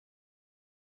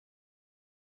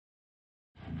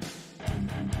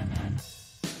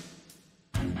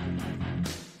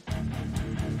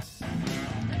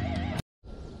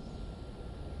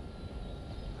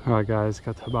Alright guys,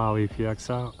 got the HoBao EPX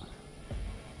out.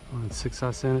 Running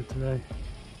 6S in it today.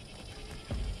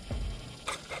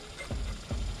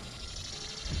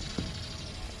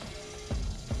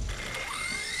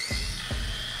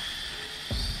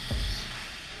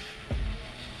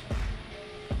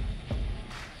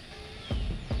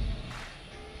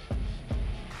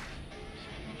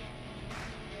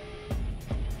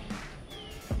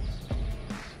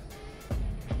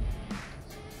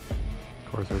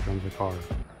 Of course, there comes the car.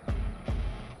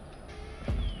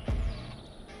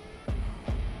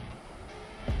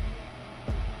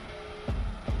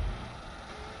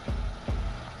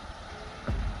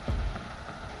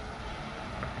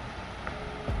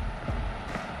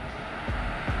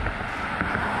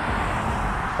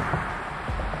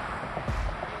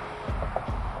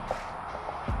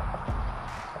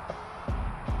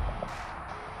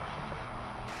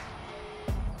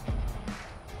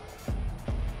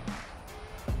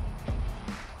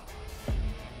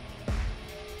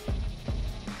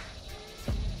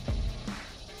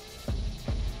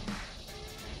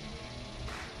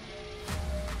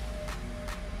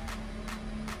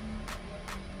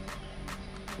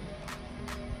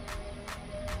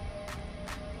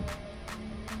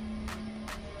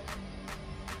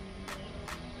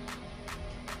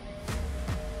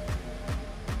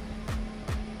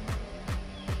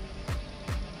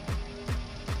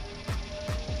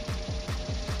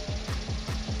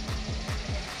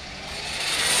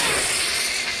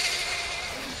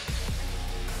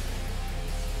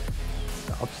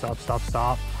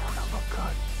 Stop. Oh, that looked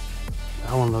good.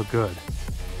 That one looked good.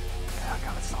 Yeah, I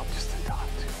gotta stop just in time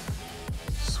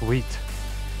too. Sweet.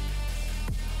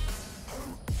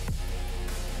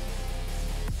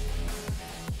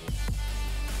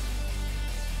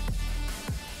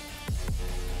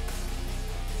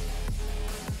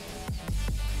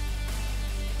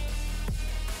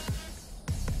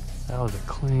 That was a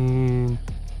clean,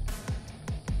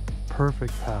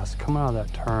 perfect pass. Coming out of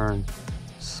that turn,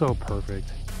 so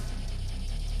perfect.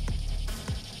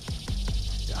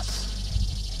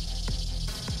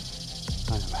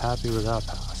 I am happy with that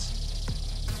pass.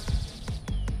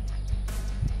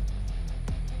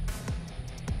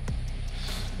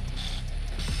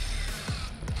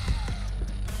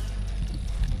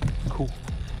 Cool.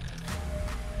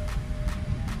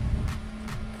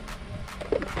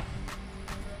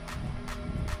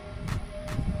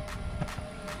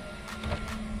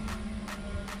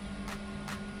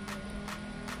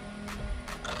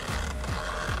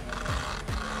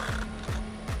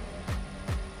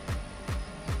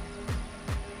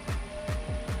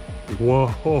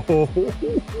 Whoa, oh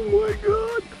my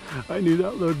God. I knew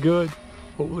that looked good.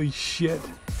 Holy shit.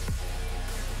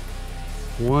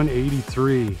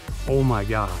 183. Oh my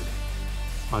God.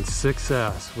 On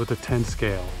 6S with a 10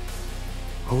 scale.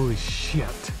 Holy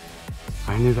shit.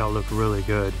 I knew that looked really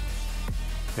good.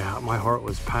 Yeah, my heart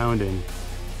was pounding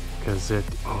because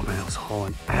oh man, it was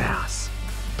hauling ass.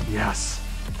 Yes.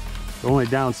 The only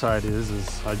downside is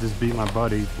I just beat my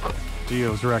buddy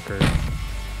Gio's record.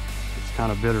 Kind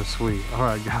of bittersweet. All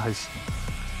right, guys.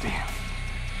 Damn.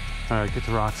 All right, get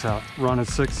the rocks out. Running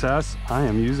 6S. I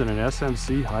am using an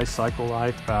SMC high cycle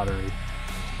life battery.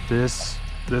 This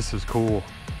is cool.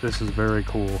 This is very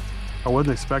cool. I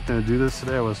wasn't expecting to do this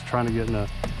today. I was trying to get in the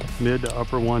mid to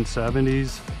upper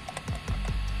 170s.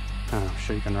 I'm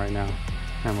shaking right now.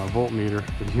 And my voltmeter.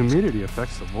 The humidity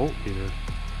affects the voltmeter.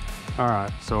 All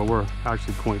right, so we're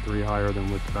actually 0.3 higher than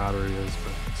what the battery is,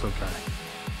 but it's okay.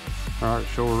 All right,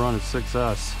 so we're running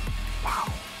 6S.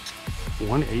 Wow,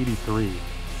 183.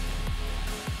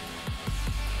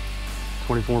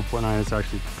 24.9, it's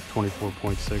actually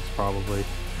 24.6 probably.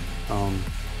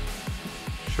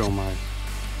 Show my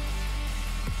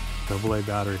AA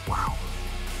battery, wow.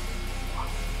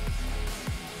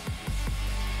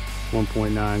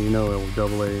 1.9, you know it will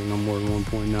AA no more than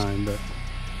 1.9, but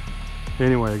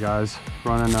anyway guys,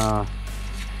 running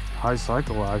high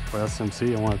cycle life by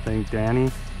SMC. I want to thank Danny.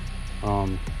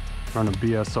 Running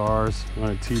BSRs,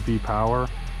 running TP power,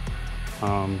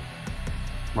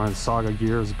 running Saga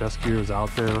gears, best gears out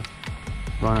there,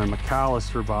 running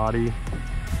McAllister body.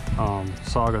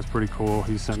 Saga's pretty cool.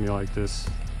 He sent me like this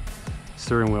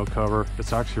steering wheel cover.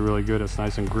 It's actually really good. It's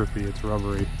nice and grippy. It's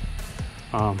rubbery.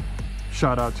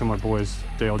 Shout out to my boys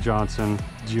Dale Johnson,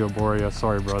 Gio Boria.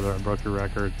 Sorry brother, I broke your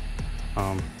record.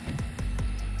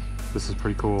 This is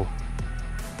pretty cool.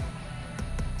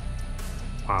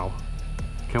 Wow.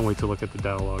 Can't wait to look at the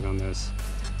data log on this.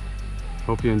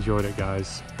 Hope you enjoyed it,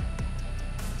 guys.